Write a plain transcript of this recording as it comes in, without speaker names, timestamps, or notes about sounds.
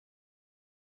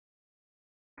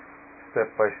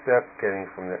step-by-step getting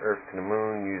from the Earth to the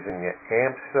Moon using the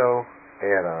AMSO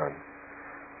add-on.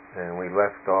 And we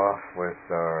left off with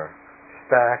our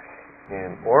stack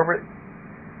in orbit,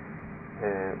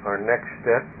 and our next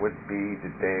step would be to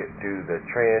do the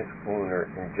Trans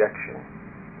Lunar Injection.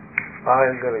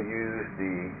 I'm going to use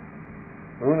the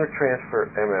Lunar Transfer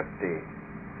MFD.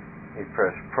 You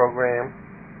press Program,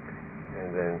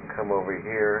 and then come over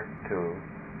here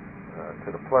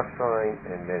to the plus sign,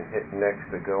 and then hit Next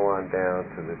to go on down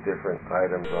to the different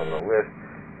items on the list.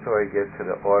 So I get to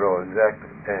the auto exec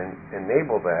and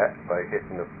enable that by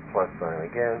hitting the plus sign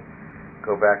again.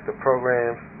 Go back to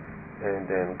Programs, and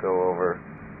then go over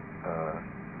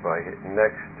by hitting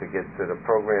Next to get to the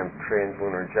program Trans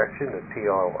Lunar Injection, the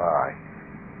TLI.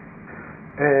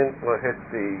 And we'll hit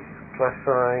the plus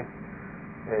sign,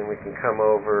 and we can come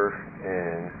over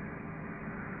and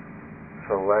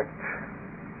select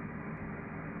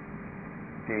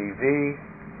DV,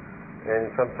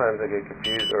 and sometimes I get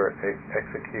confused, or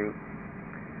execute,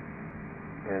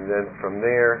 and then from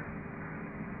there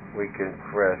we can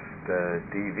press the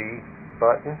DV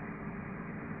button,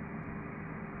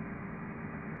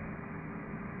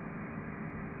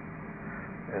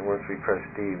 and once we press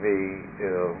DV,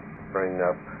 it'll bring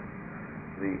up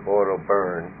the auto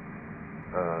burn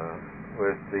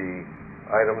with the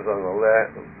items on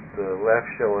the left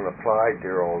showing applied,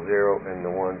 they're all 0, and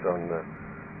the ones on the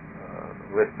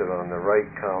listed on the right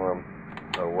column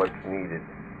are what's needed.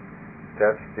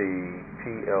 That's the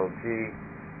TLG.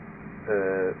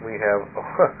 We have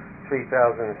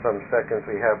 3,000 some seconds.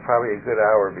 We have probably a good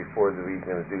hour before we're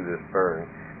going to do this burn,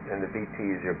 and the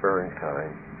BT is your burn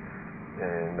time,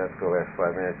 and that's going to last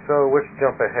 5 minutes. So let's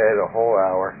jump ahead a whole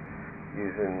hour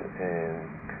using, and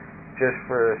just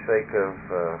for the sake of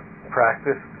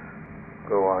practice,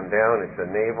 go on down. It's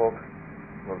enabled.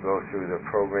 We'll go through the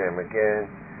program again.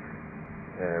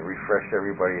 Refresh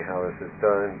everybody how this is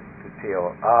done. The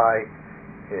TLI,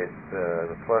 hit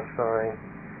the plus sign,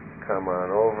 come on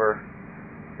over,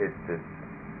 hit the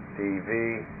DV,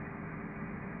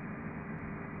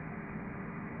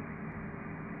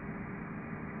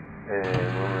 and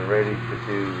when we're ready to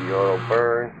do the auto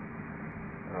burn,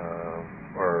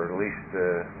 or at least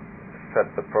set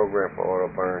the program for auto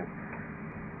burn,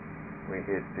 we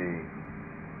hit the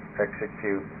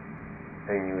execute,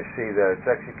 and you will see that it's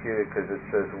executed because it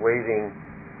says waiting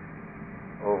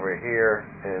over here,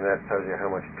 and that tells you how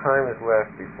much time is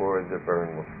left before the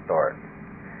burn will start.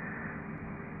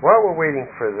 While we're waiting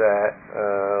for that,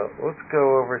 let's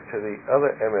go over to the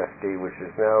other MFD, which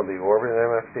is now the orbit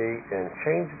MFD, and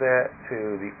change that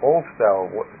to the old style.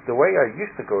 The way I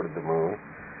used to go to the moon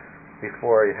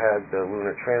before I had the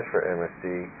Lunar Transfer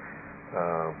MFD,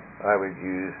 I would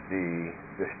use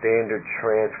the standard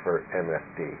transfer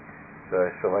MFD. So I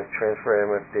select transfer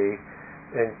MFD,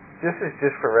 and this is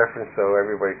just for reference so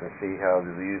everybody can see how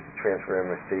to use the transfer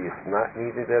MFD. It's not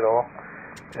needed at all.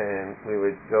 And we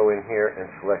would go in here and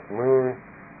select Moon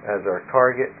as our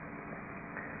target,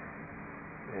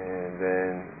 and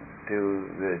then do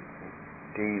the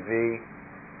DV,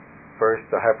 first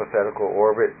the hypothetical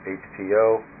orbit,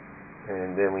 HTO,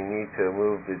 and then we need to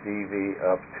move the DV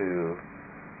up to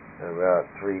about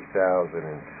 3,000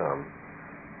 and some.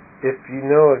 If you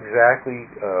know exactly,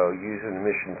 using the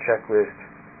mission checklist,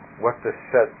 what to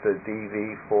set the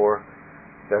DV for,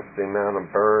 that's the amount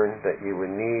of burn that you would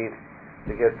need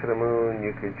to get to the moon.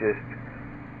 You could just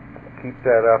keep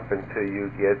that up until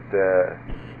you get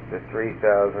the 3,000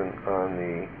 on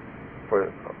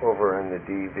over on the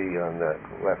DV on the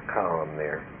left column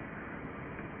there.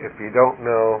 If you don't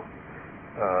know,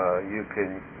 you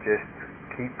can just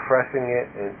keep pressing it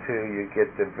until you get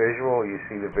the visual. You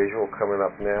see the visual coming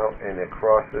up now, and it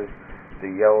crosses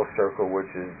the yellow circle, which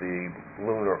is the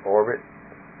lunar orbit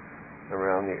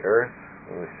around the Earth,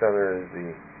 and the center is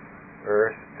the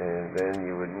Earth, and then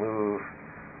you would move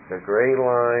the gray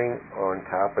line on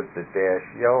top of the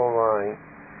dashed yellow line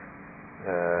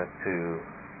to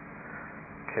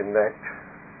connect,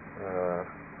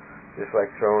 just like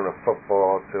throwing a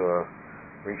football to a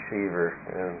receiver.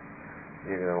 And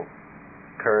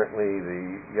currently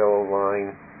the yellow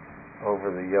line over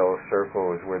the yellow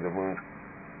circle is where the moon's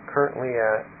currently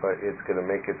at, but it's going to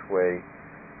make its way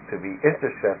to be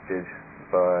intercepted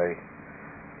by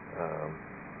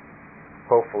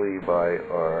hopefully by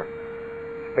our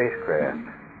spacecraft.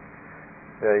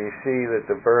 Now you see that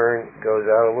the burn goes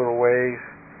out a little ways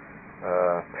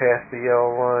past the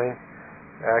yellow line.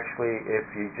 Actually, if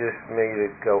you just made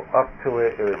it go up to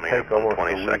it, it would take almost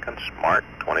 20 seconds. Mark,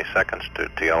 20 seconds to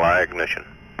TLI ignition.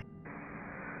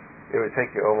 It would take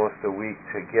you almost a week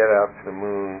to get out to the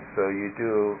moon, so you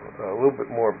do a little bit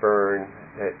more burn.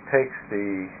 It takes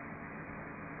the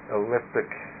elliptic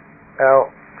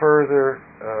out further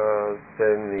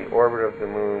than the orbit of the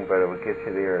moon, but it would get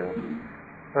you there in,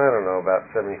 I don't know, about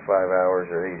 75 hours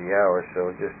or 80 hours,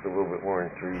 so just a little bit more in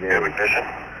 3 days. Ignition.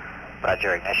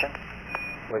 Roger, ignition.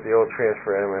 With the old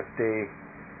transfer MFD,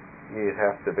 you'd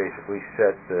have to basically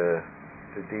set the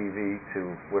DV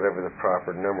to whatever the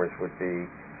proper numbers would be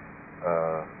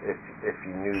if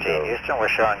you knew those. Houston, we're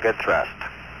showing good thrust.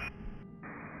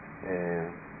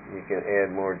 And you can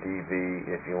add more DV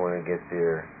if you want to get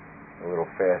there a little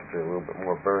faster, a little bit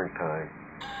more burn time.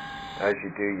 As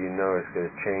you do, you know it's going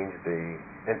to change the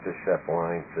intercept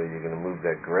line, so you're going to move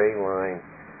that gray line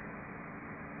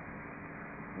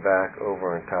back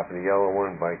over on top of the yellow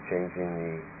one by changing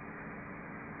the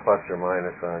plus or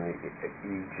minus on the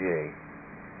EJ.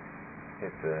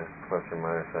 Hit the plus or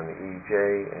minus on the EJ,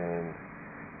 and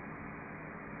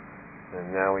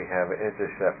now we have an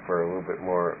intercept for a little bit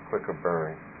more quicker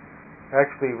burn.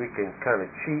 Actually, we can kind of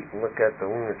cheat and look at the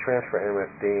Lunar Transfer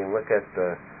MFD and look at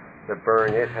the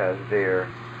burn it has there,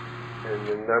 and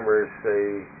the numbers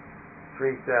say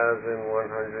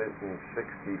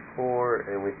 3,164,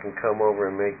 and we can come over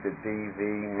and make the DV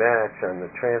match on the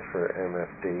Transfer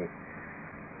MFD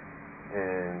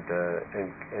and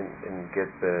get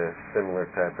the similar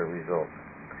type of results.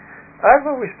 I've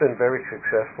always been very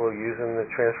successful using the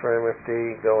Transfer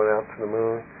MFD going out to the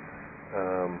moon,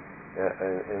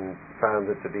 and found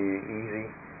it to be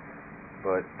easy,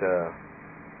 but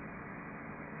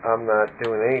I'm not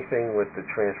doing anything with the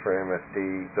Transfer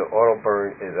MFD. The auto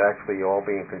burn is actually all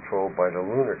being controlled by the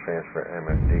Lunar Transfer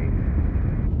MFD.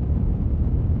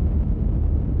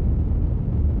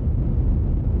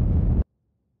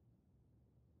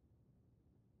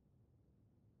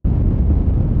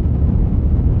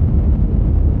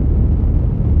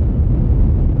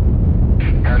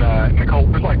 And Nicole,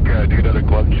 we'd like to get a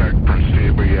glove check for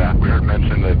Steve. We heard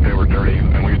mention that they were dirty,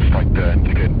 and we'd just like to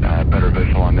get better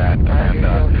visual on that.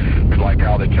 And we'd like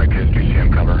Al to check his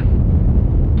GCM cover.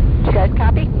 You guys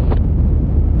copy?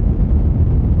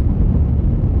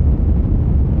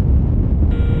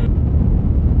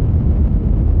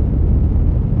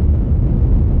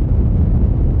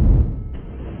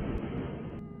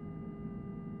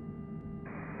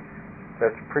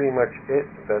 That's pretty much it.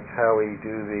 That's how we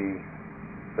do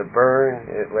the burn.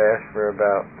 It lasts for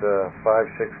about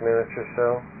 5-6 minutes or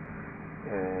so,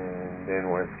 and then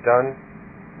when it's done,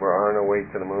 we're on our way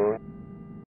to the moon.